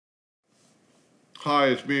Hi,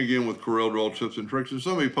 it's me again with Corel Draw Tips and Tricks. And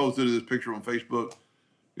somebody posted this picture on Facebook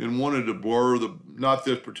and wanted to blur not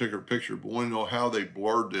this particular picture, but wanted to know how they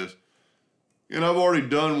blurred this. And I've already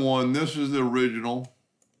done one. This is the original.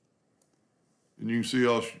 And you can see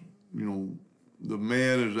how, the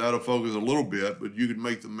man is out of focus a little bit, but you can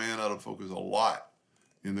make the man out of focus a lot.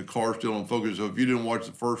 And the car's still in focus. So if you didn't watch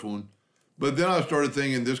the first one, but then I started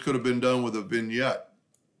thinking this could have been done with a vignette.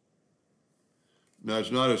 Now,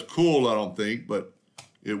 it's not as cool, I don't think, but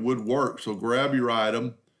it would work. So grab your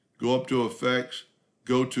item, go up to Effects,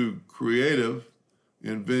 go to Creative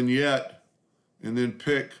and Vignette, and then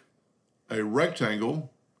pick a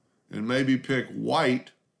rectangle and maybe pick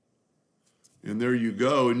white. And there you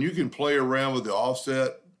go. And you can play around with the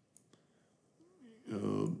offset.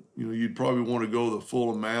 You'd probably want to go the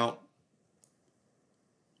full amount.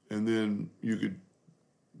 And then you could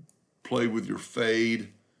play with your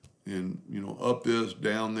fade and, up this,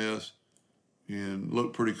 down this, and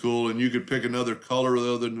look pretty cool. And you could pick another color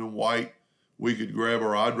other than white. We could grab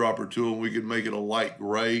our eyedropper tool and we could make it a light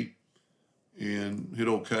gray and hit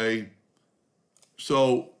OK.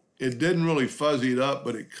 So it didn't really fuzzy it up,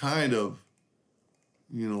 but it kind of,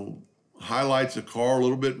 highlights the car a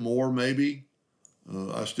little bit more maybe.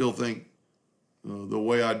 I still think the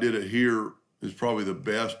way I did it here is probably the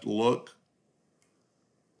best look.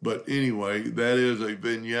 But anyway, that is a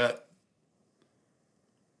vignette.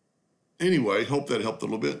 Anyway, hope that helped a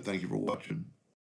little bit. Thank you for watching.